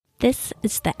This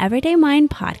is the Everyday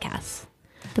Mind Podcast,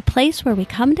 the place where we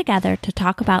come together to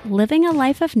talk about living a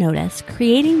life of notice,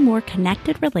 creating more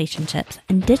connected relationships,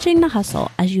 and ditching the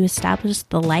hustle as you establish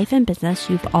the life and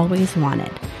business you've always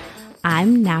wanted.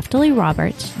 I'm Naftali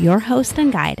Roberts, your host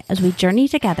and guide as we journey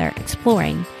together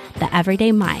exploring the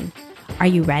Everyday Mind. Are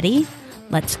you ready?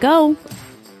 Let's go!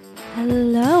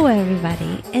 Hello,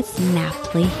 everybody. It's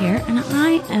Naftali here, and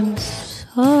I am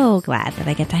so glad that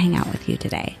I get to hang out with you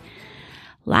today.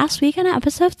 Last week in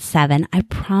episode 7, I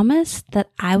promised that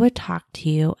I would talk to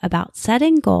you about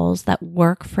setting goals that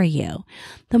work for you.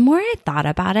 The more I thought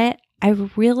about it, I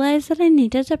realized that I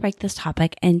needed to break this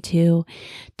topic into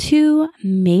 2,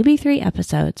 maybe 3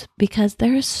 episodes because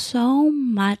there's so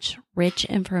much rich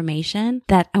information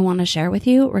that I want to share with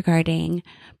you regarding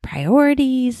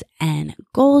priorities and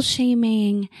goal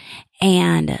shaming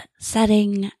and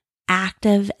setting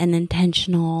active and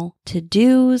intentional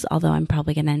to-dos, although I'm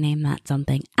probably going to name that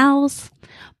something else.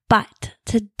 But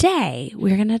today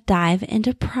we're going to dive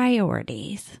into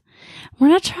priorities. We're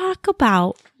going to talk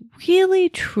about really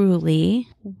truly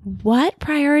what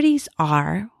priorities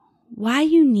are, why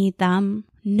you need them,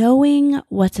 knowing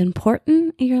what's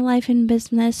important in your life and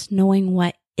business, knowing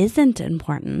what isn't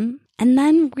important, and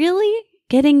then really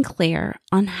getting clear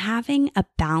on having a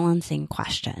balancing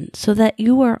question so that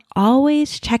you are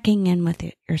always checking in with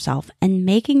yourself and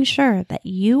making sure that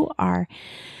you are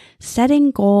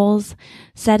setting goals,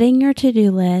 setting your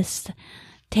to-do list,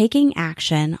 taking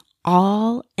action,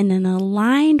 all in an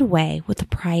aligned way with the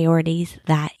priorities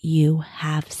that you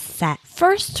have set.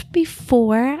 First,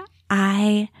 before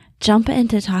I jump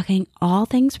into talking all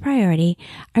things priority,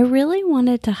 I really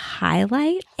wanted to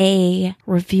highlight a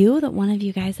review that one of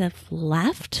you guys have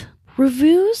left.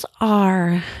 Reviews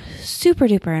are super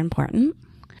duper important.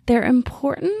 They're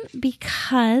important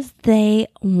because they,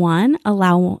 one,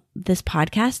 allow this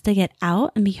podcast to get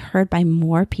out and be heard by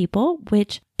more people,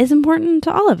 which is important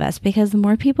to all of us because the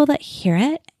more people that hear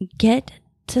it get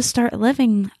to start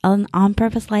living an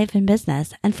on-purpose life and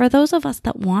business. And for those of us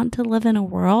that want to live in a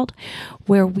world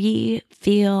where we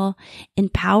feel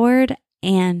empowered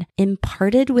and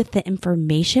imparted with the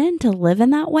information to live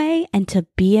in that way and to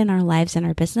be in our lives and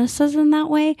our businesses in that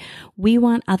way, we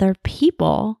want other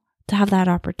people to have that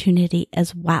opportunity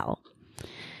as well.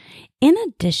 In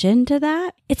addition to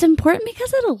that, it's important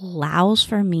because it allows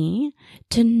for me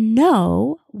to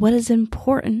know what is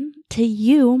important to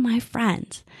you, my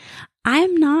friends.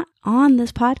 I'm not on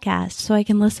this podcast so I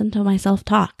can listen to myself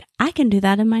talk. I can do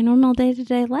that in my normal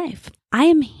day-to-day life. I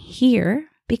am here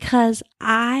because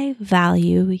I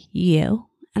value you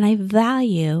and I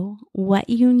value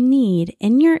what you need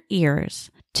in your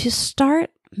ears to start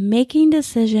making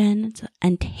decisions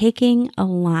and taking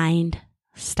aligned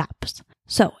steps.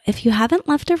 So if you haven't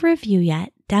left a review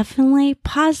yet, definitely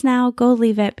pause now, go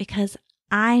leave it, because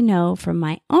I know from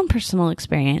my own personal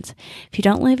experience, if you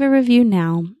don't leave a review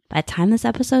now, by the time this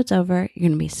episode's over, you're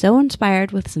going to be so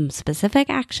inspired with some specific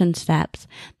action steps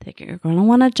that you're going to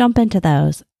want to jump into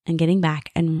those, and getting back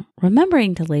and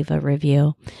remembering to leave a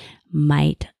review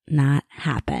might not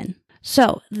happen.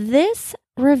 So this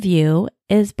review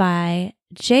is by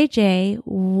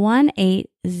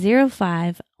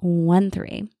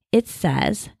JJ180513. It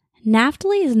says,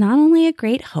 Naftali is not only a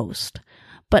great host,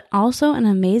 but also an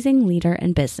amazing leader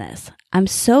in business. I'm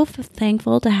so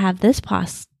thankful to have this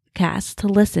podcast to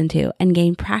listen to and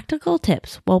gain practical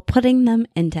tips while putting them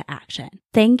into action.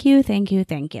 Thank you, thank you,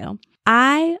 thank you.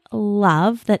 I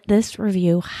love that this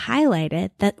review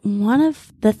highlighted that one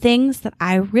of the things that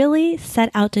I really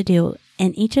set out to do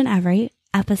in each and every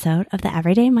episode of the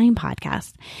Everyday Mind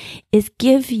Podcast is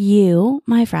give you,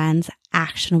 my friends,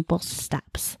 actionable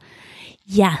steps.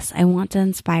 Yes, I want to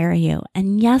inspire you.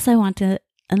 And yes, I want to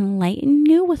enlighten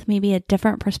you with maybe a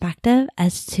different perspective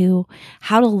as to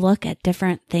how to look at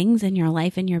different things in your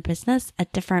life and your business, a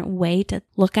different way to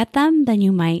look at them than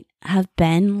you might have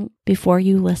been before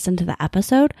you listen to the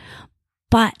episode.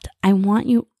 But I want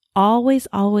you always,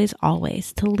 always,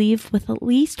 always to leave with at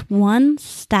least one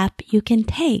step you can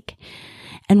take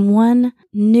and one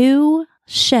new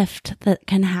shift that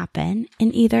can happen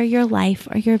in either your life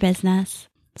or your business.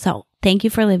 So thank you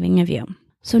for leaving a review.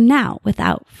 So now,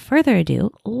 without further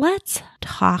ado, let's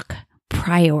talk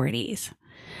priorities.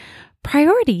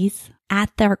 Priorities at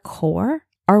their core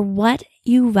are what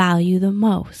you value the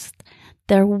most.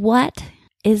 They're what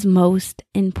is most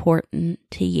important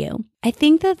to you. I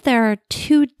think that there are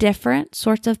 2 different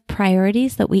sorts of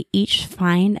priorities that we each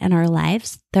find in our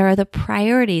lives. There are the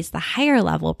priorities, the higher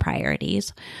level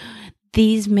priorities.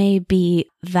 These may be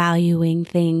valuing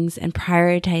things and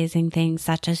prioritizing things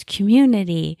such as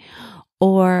community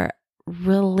or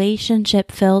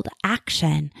relationship-filled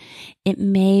action. It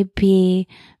may be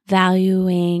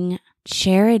valuing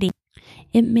charity.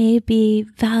 It may be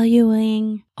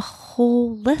valuing a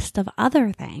whole list of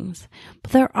other things.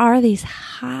 But there are these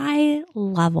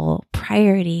high-level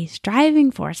priorities,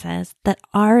 driving forces that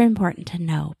are important to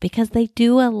know because they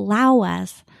do allow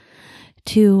us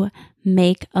to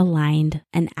make aligned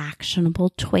and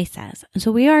actionable choices. And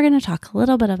so we are going to talk a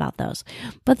little bit about those.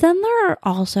 But then there are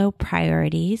also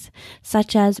priorities,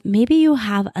 such as maybe you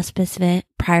have a specific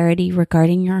priority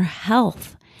regarding your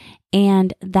health,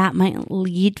 and that might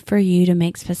lead for you to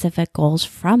make specific goals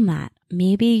from that.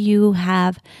 Maybe you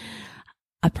have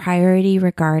a priority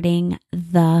regarding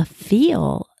the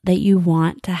feel that you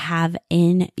want to have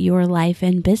in your life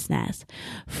and business.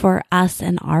 For us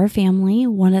and our family,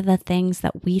 one of the things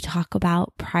that we talk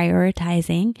about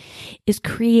prioritizing is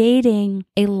creating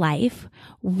a life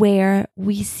where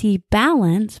we see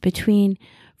balance between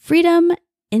freedom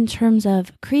in terms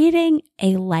of creating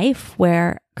a life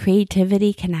where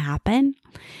creativity can happen,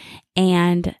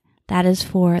 and that is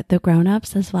for the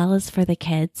grown-ups as well as for the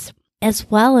kids, as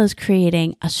well as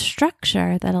creating a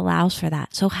structure that allows for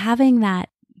that. So having that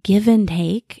give and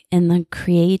take in the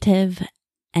creative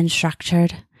and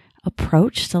structured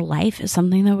approach to life is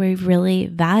something that we really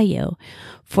value.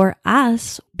 For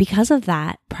us, because of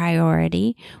that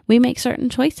priority, we make certain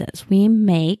choices. We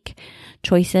make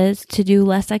choices to do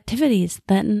less activities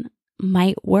than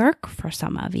might work for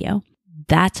some of you.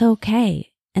 That's okay.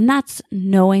 And that's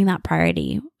knowing that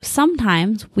priority.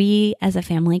 Sometimes we as a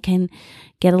family can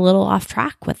get a little off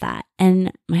track with that.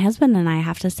 And my husband and I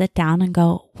have to sit down and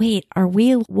go, wait, are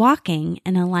we walking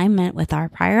in alignment with our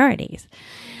priorities?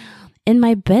 In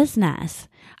my business,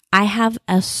 I have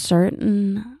a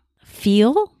certain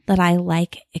feel that I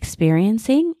like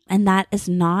experiencing, and that is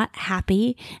not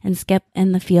happy and skip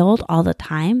in the field all the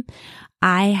time.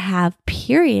 I have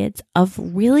periods of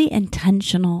really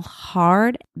intentional,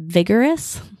 hard,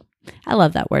 vigorous, I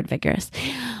love that word, vigorous,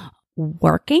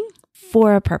 working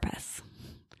for a purpose.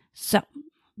 So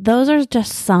those are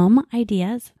just some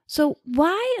ideas. So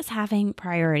why is having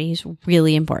priorities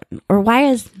really important? Or why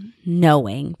is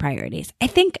knowing priorities? I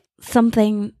think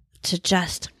something to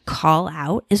just call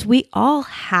out is we all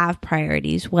have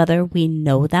priorities, whether we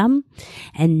know them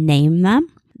and name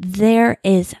them. There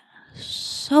is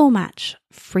so much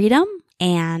freedom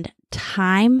and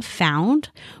time found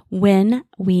when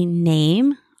we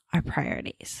name our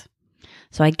priorities.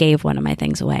 So I gave one of my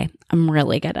things away. I'm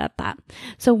really good at that.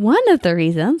 So one of the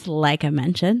reasons, like I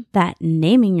mentioned, that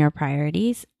naming your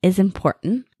priorities is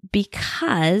important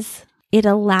because it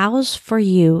allows for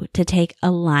you to take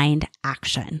aligned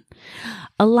action.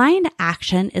 Aligned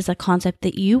action is a concept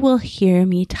that you will hear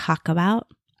me talk about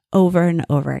over and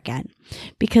over again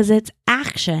because it's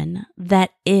action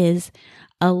that is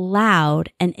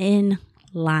allowed and in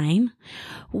line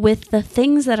with the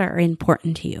things that are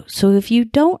important to you. So if you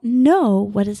don't know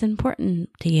what is important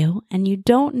to you and you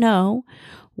don't know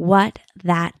what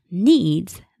that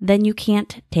needs, then you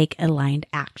can't take aligned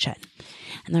action.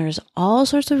 And there's all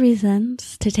sorts of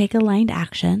reasons to take aligned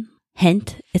action.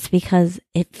 Hint, it's because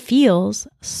it feels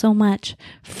so much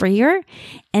freer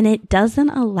and it doesn't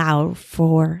allow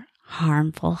for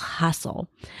harmful hustle.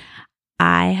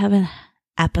 I have an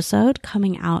episode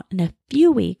coming out in a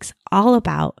few weeks all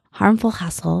about harmful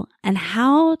hustle and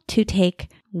how to take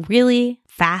really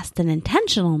fast and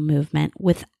intentional movement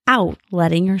without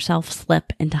letting yourself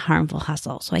slip into harmful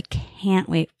hustle. So I can't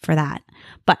wait for that.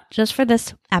 But just for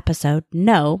this episode,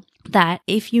 know that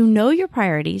if you know your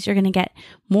priorities, you're going to get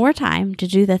more time to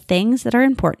do the things that are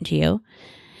important to you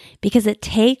because it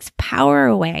takes power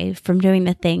away from doing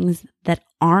the things that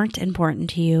aren't important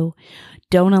to you,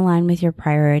 don't align with your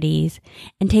priorities,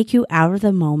 and take you out of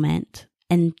the moment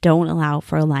and don't allow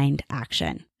for aligned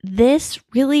action. This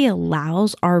really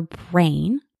allows our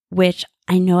brain, which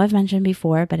I know I've mentioned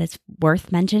before, but it's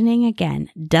worth mentioning again,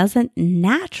 doesn't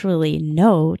naturally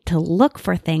know to look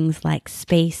for things like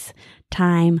space,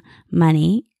 time,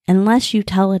 money, unless you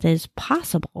tell it is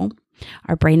possible.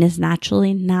 Our brain is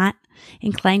naturally not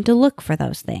inclined to look for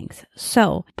those things.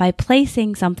 So by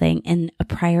placing something in a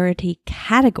priority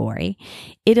category,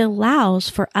 it allows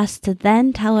for us to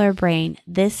then tell our brain,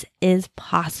 this is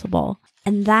possible.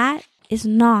 And that is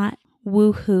not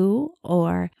woohoo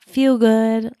or feel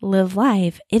good, live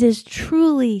life. It is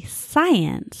truly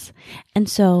science. And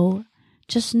so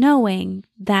just knowing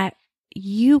that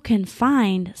you can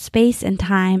find space and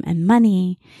time and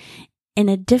money in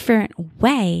a different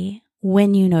way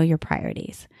when you know your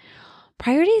priorities.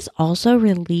 Priorities also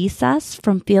release us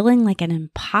from feeling like an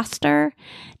imposter,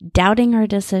 doubting our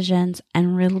decisions,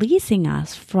 and releasing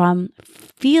us from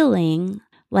feeling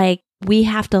like we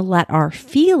have to let our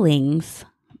feelings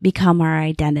become our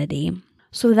identity.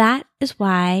 So that is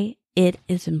why it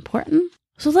is important.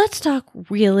 So let's talk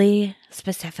really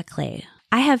specifically.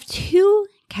 I have 2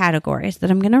 categories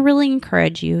that I'm going to really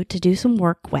encourage you to do some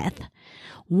work with.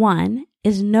 One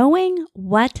is knowing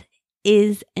what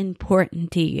is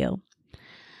important to you.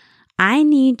 I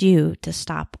need you to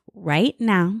stop right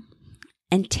now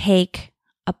and take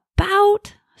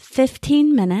about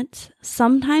 15 minutes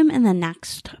sometime in the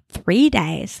next 3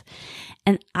 days.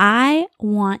 And I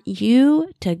want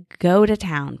you to go to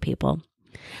town, people.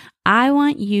 I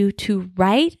want you to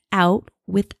write out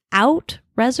without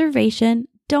reservation.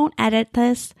 Don't edit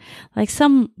this. Like,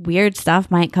 some weird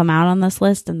stuff might come out on this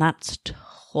list, and that's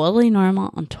totally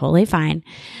normal and totally fine.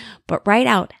 But write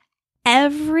out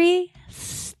every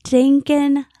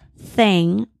stinking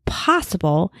thing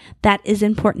possible that is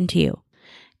important to you.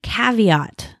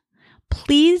 Caveat: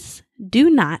 please do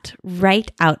not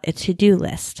write out a to-do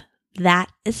list.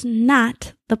 That is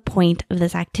not the point of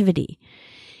this activity.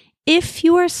 If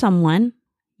you are someone,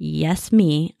 yes,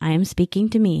 me, I am speaking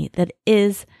to me, that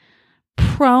is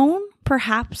prone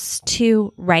perhaps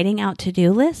to writing out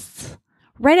to-do lists,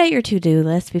 write out your to-do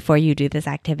list before you do this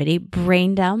activity.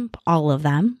 Brain dump all of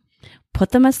them, put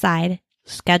them aside,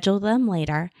 schedule them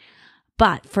later.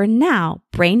 But for now,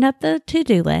 brain up the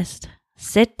to-do list,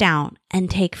 sit down and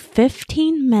take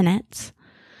 15 minutes,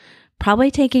 probably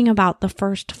taking about the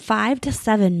first 5 to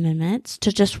 7 minutes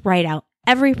to just write out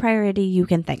every priority you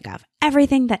can think of,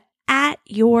 everything that at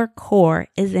your core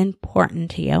is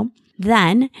important to you.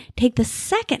 Then take the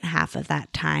second half of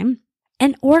that time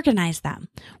and organize them.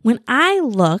 When I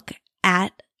look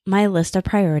at my list of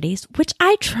priorities, which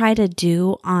I try to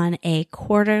do on a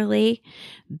quarterly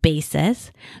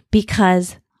basis,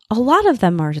 because a lot of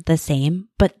them are the same,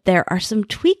 but there are some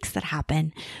tweaks that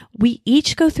happen. We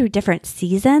each go through different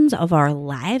seasons of our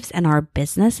lives and our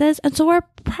businesses, and so our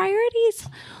priorities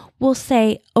will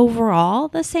say overall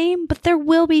the same, but there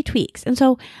will be tweaks. And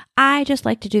so I just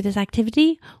like to do this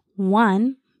activity,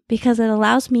 1, because it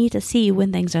allows me to see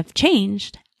when things have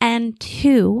changed, and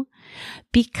 2,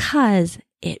 because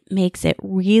it makes it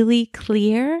really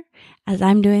clear as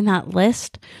I'm doing that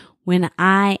list when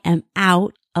I am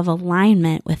out of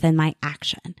alignment within my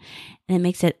action. And it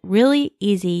makes it really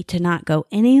easy to not go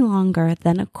any longer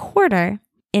than a quarter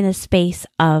in a space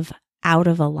of out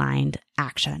of aligned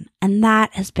action. And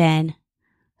that has been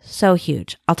so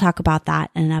huge. I'll talk about that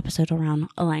in an episode around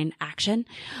aligned action.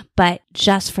 But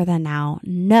just for the now,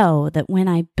 know that when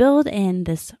I build in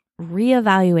this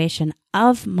reevaluation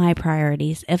of my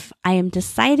priorities, if I am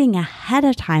deciding ahead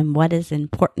of time what is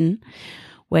important,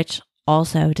 which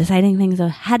also deciding things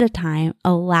ahead of time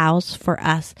allows for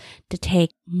us to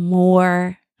take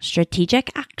more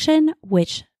strategic action,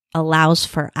 which allows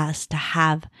for us to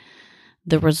have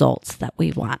the results that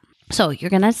we want. So you're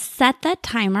going to set that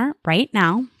timer right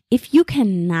now. If you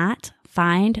cannot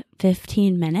find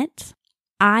 15 minutes,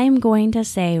 I'm going to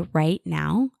say right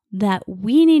now that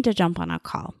we need to jump on a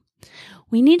call.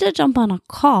 We need to jump on a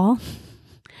call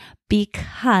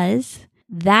because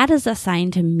that is a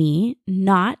sign to me,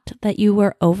 not that you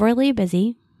were overly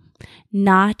busy,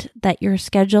 not that your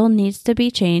schedule needs to be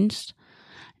changed,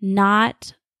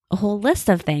 not a whole list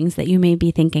of things that you may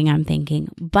be thinking I'm thinking,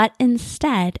 but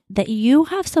instead that you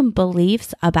have some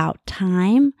beliefs about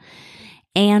time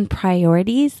and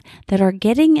priorities that are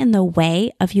getting in the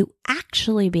way of you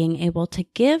actually being able to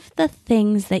give the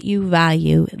things that you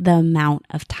value the amount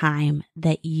of time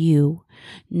that you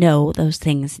know those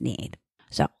things need.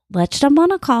 So let's jump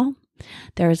on a call.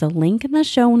 There is a link in the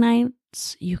show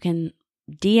notes. You can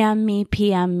DM me,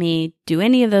 PM me, do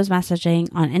any of those messaging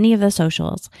on any of the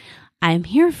socials. I'm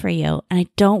here for you, and I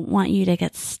don't want you to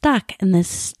get stuck in this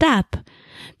step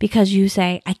because you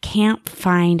say, I can't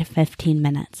find 15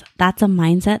 minutes. That's a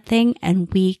mindset thing,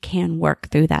 and we can work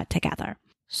through that together.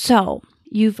 So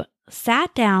you've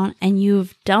sat down and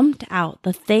you've dumped out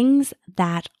the things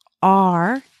that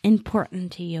are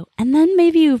important to you. And then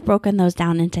maybe you've broken those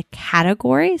down into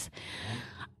categories.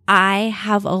 I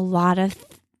have a lot of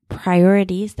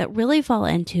priorities that really fall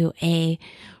into a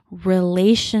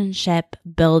relationship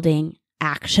building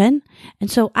action.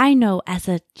 And so I know as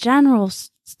a general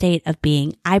state of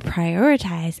being, I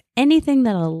prioritize anything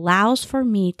that allows for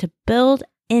me to build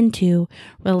into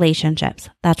relationships.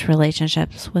 That's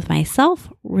relationships with myself,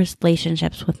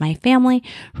 relationships with my family,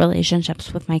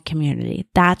 relationships with my community.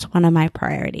 That's one of my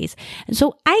priorities. And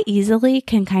so I easily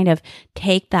can kind of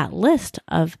take that list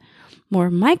of more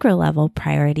micro level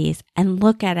priorities and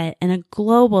look at it in a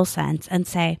global sense and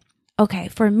say, okay,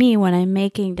 for me, when I'm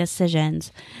making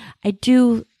decisions, I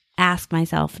do ask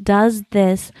myself, does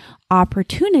this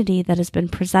opportunity that has been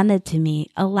presented to me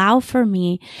allow for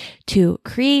me to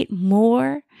create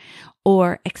more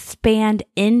or expand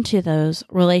into those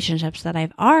relationships that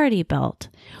I've already built?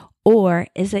 Or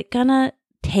is it gonna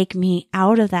take me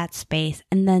out of that space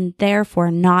and then therefore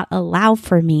not allow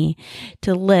for me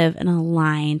to live an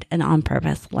aligned and on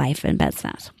purpose life and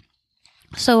business?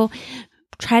 So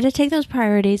try to take those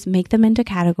priorities, make them into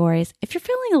categories. If you're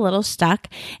feeling a little stuck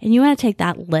and you want to take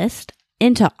that list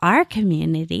into our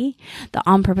community, the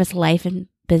On Purpose Life and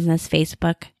Business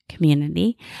Facebook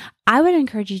community, I would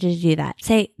encourage you to do that.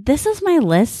 Say, this is my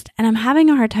list and I'm having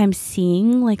a hard time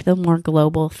seeing like the more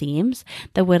global themes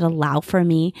that would allow for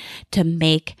me to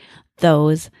make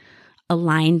those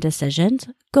aligned decisions.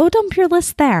 Go dump your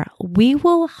list there. We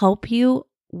will help you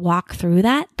walk through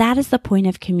that. That is the point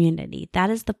of community. That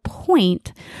is the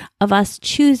point of us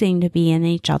choosing to be in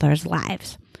each other's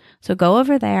lives. So go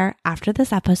over there after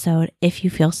this episode if you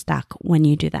feel stuck when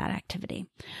you do that activity.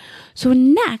 So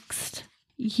next,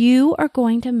 you are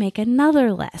going to make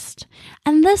another list.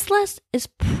 And this list is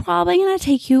probably going to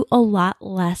take you a lot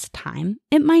less time.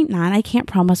 It might not. I can't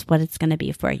promise what it's going to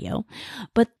be for you.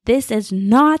 But this is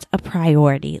not a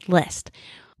priority list.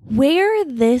 Where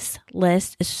this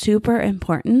list is super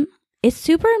important, it's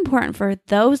super important for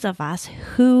those of us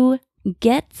who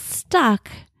get stuck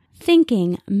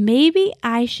thinking maybe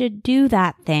I should do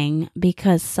that thing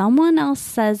because someone else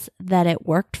says that it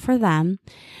worked for them.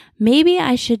 Maybe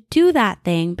I should do that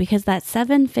thing because that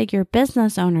 7-figure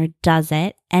business owner does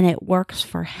it and it works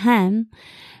for him.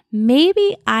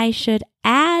 Maybe I should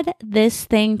add this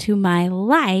thing to my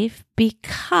life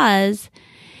because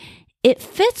it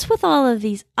fits with all of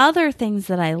these other things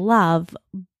that I love,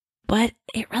 but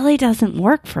it really doesn't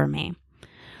work for me.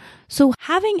 So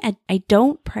having I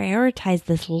don't prioritize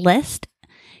this list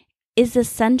is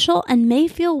essential and may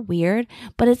feel weird,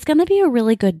 but it's going to be a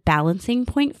really good balancing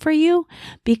point for you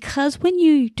because when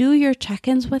you do your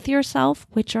check-ins with yourself,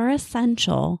 which are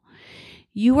essential,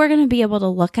 you are going to be able to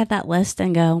look at that list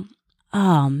and go,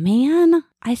 oh man,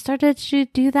 I started to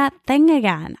do that thing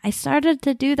again. I started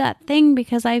to do that thing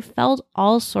because I felt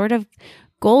all sort of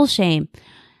goal shame.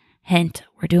 Hint,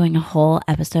 we're doing a whole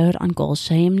episode on goal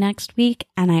shame next week,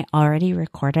 and I already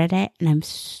recorded it, and I'm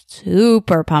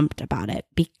super pumped about it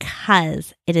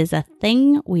because it is a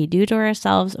thing we do to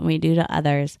ourselves and we do to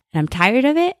others, and I'm tired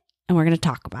of it, and we're going to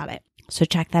talk about it. So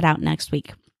check that out next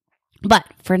week. But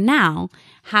for now,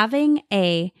 having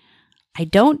I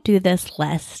don't do this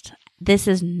list, this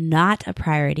is not a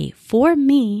priority for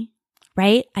me,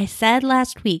 right? I said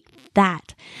last week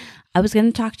that I was going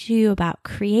to talk to you about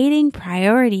creating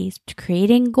priorities,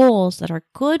 creating goals that are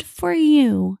good for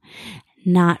you,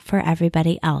 not for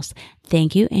everybody else.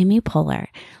 Thank you, Amy Poehler.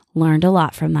 Learned a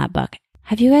lot from that book.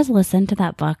 Have you guys listened to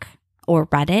that book or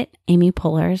read it? Amy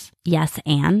Poehler's Yes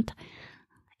and?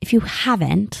 If you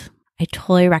haven't, I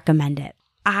totally recommend it.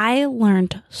 I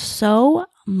learned so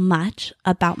much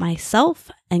about myself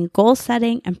and goal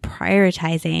setting and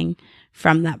prioritizing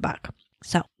from that book.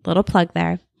 So, little plug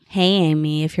there. Hey,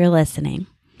 Amy, if you're listening,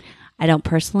 I don't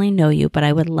personally know you, but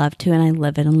I would love to, and I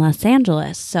live in Los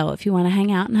Angeles. So if you want to hang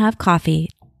out and have coffee,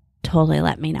 totally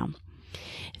let me know.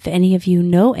 If any of you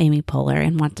know Amy Poehler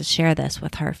and want to share this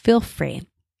with her, feel free.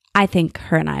 I think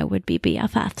her and I would be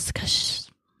BFFs because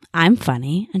I'm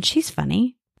funny and she's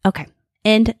funny. Okay,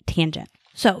 end tangent.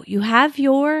 So you have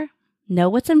your know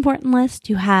what's important list.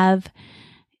 You have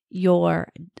your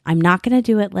I'm not going to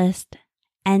do it list.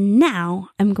 And now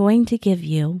I'm going to give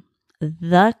you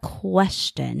the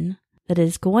question that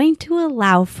is going to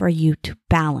allow for you to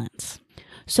balance.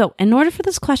 So in order for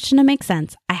this question to make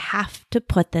sense, I have to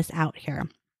put this out here.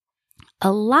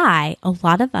 A lie a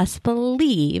lot of us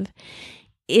believe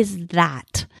is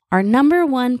that our number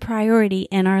one priority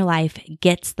in our life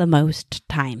gets the most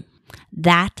time.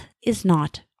 That is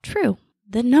not true.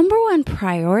 The number one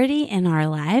priority in our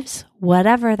lives,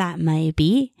 whatever that may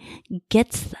be,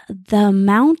 gets the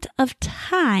amount of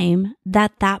time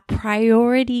that that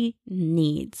priority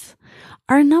needs.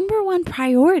 Our number one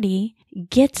priority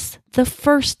gets the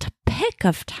first pick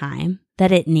of time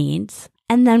that it needs,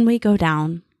 and then we go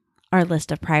down our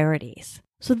list of priorities.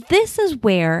 So this is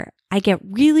where I get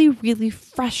really, really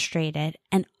frustrated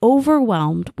and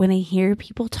overwhelmed when I hear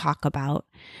people talk about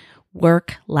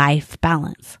work-life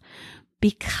balance.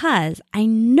 Because I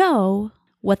know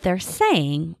what they're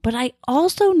saying, but I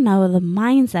also know the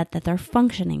mindset that they're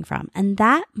functioning from. And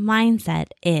that mindset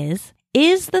is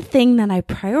the thing that I'm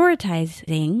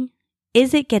prioritizing,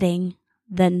 is it getting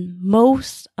the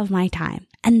most of my time?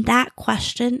 And that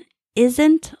question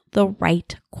isn't the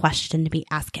right question to be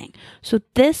asking. So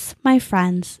this, my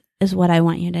friends, is what I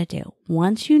want you to do.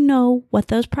 Once you know what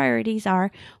those priorities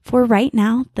are for right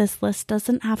now, this list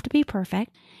doesn't have to be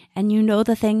perfect, and you know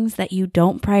the things that you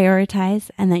don't prioritize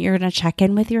and that you're going to check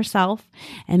in with yourself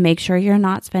and make sure you're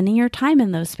not spending your time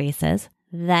in those spaces,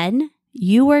 then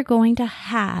you are going to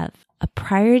have a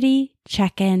priority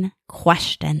check-in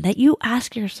question that you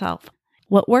ask yourself.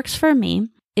 What works for me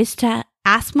is to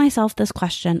ask myself this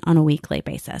question on a weekly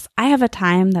basis. I have a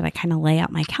time that I kind of lay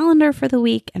out my calendar for the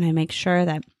week, and I make sure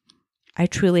that I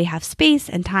truly have space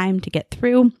and time to get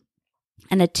through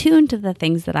and attune to the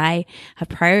things that I have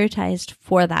prioritized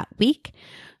for that week.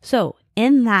 So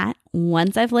in that,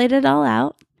 once I've laid it all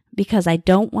out, because I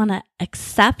don't want to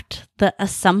accept the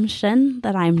assumption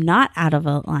that I'm not out of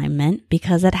alignment,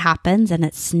 because it happens and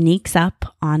it sneaks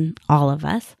up on all of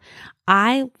us,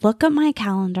 I look at my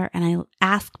calendar and I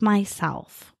ask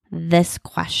myself this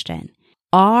question: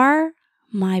 are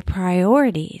my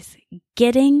priorities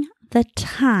getting the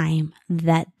time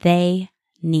that they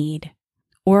need?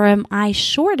 Or am I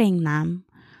shorting them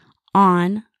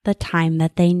on the time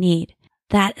that they need?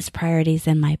 That is priorities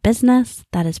in my business.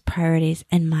 That is priorities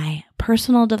in my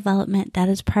personal development. That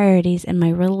is priorities in my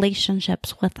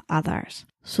relationships with others.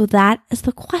 So that is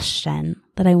the question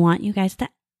that I want you guys to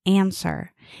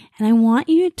answer. And I want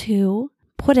you to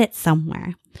put it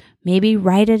somewhere. Maybe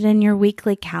write it in your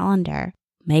weekly calendar.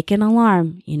 Make an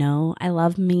alarm. I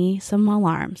love me some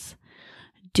alarms.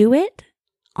 Do it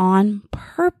on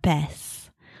purpose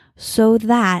so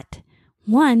that,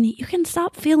 one, you can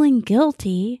stop feeling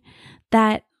guilty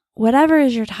that whatever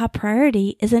is your top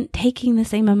priority isn't taking the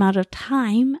same amount of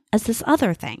time as this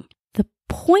other thing. The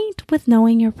point with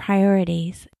knowing your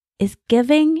priorities is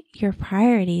giving your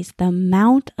priorities the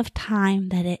amount of time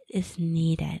that it is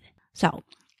needed. So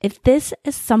if this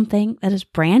is something that is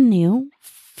brand new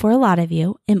for a lot of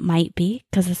you, it might be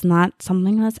because it's not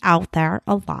something that's out there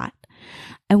a lot.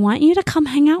 I want you to come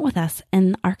hang out with us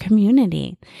in our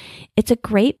community. It's a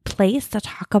great place to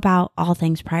talk about all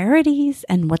things priorities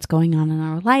and what's going on in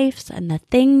our lives and the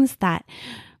things that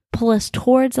pull us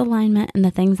towards alignment and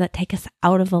the things that take us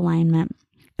out of alignment.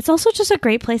 It's also just a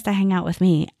great place to hang out with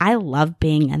me. I love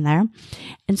being in there.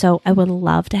 And so I would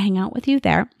love to hang out with you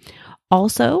there.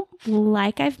 Also,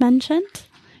 like I've mentioned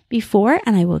before,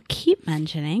 and I will keep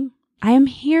mentioning, I am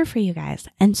here for you guys.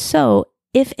 And so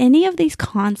if any of these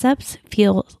concepts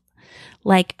feel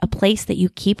like a place that you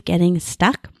keep getting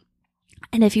stuck,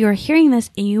 and if you are hearing this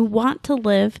and you want to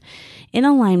live in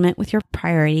alignment with your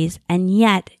priorities, and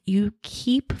yet you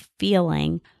keep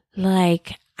feeling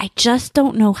like, I just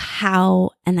don't know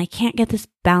how, and I can't get this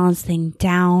balance thing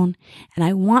down, and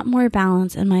I want more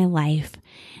balance in my life,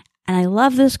 and I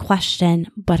love this question,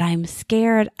 but I'm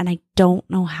scared and I don't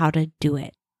know how to do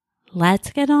it.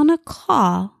 Let's get on a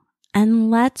call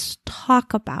and let's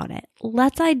talk about it.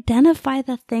 Let's identify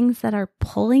the things that are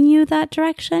pulling you that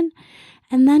direction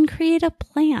and then create a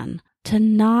plan to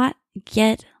not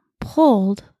get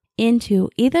pulled into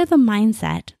either the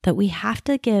mindset that we have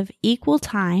to give equal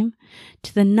time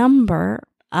to the number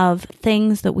of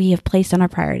things that we have placed on our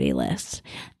priority list.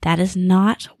 That is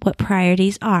not what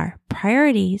priorities are.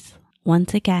 Priorities,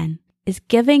 once again, is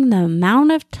giving the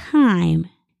amount of time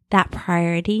that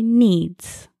priority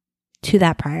needs to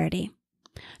that priority.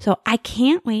 So I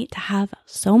can't wait to have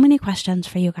so many questions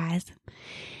for you guys.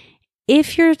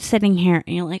 If you're sitting here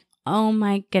and you're like, oh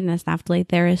my goodness, Naftali,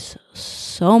 there is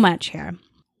so much here.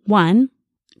 1,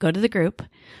 go to the group.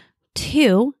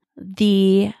 2,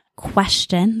 the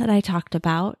question that I talked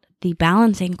about, the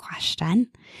balancing question,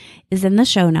 is in the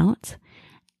show notes.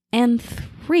 And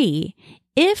 3,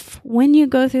 if when you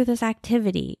go through this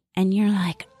activity and you're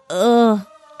like,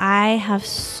 I have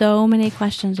so many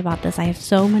questions about this, I have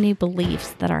so many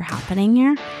beliefs that are happening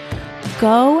here,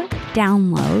 go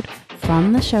download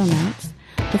from the show notes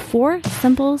the 4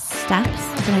 simple steps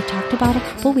that I talked about a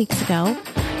couple weeks ago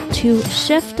to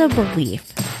shift a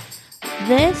belief.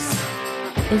 This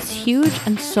is huge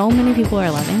and so many people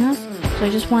are loving this, so I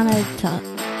just wanted to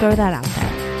throw that out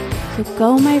there. So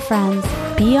go, my friends,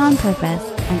 be on purpose,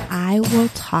 and I will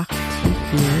talk to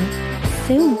you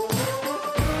soon.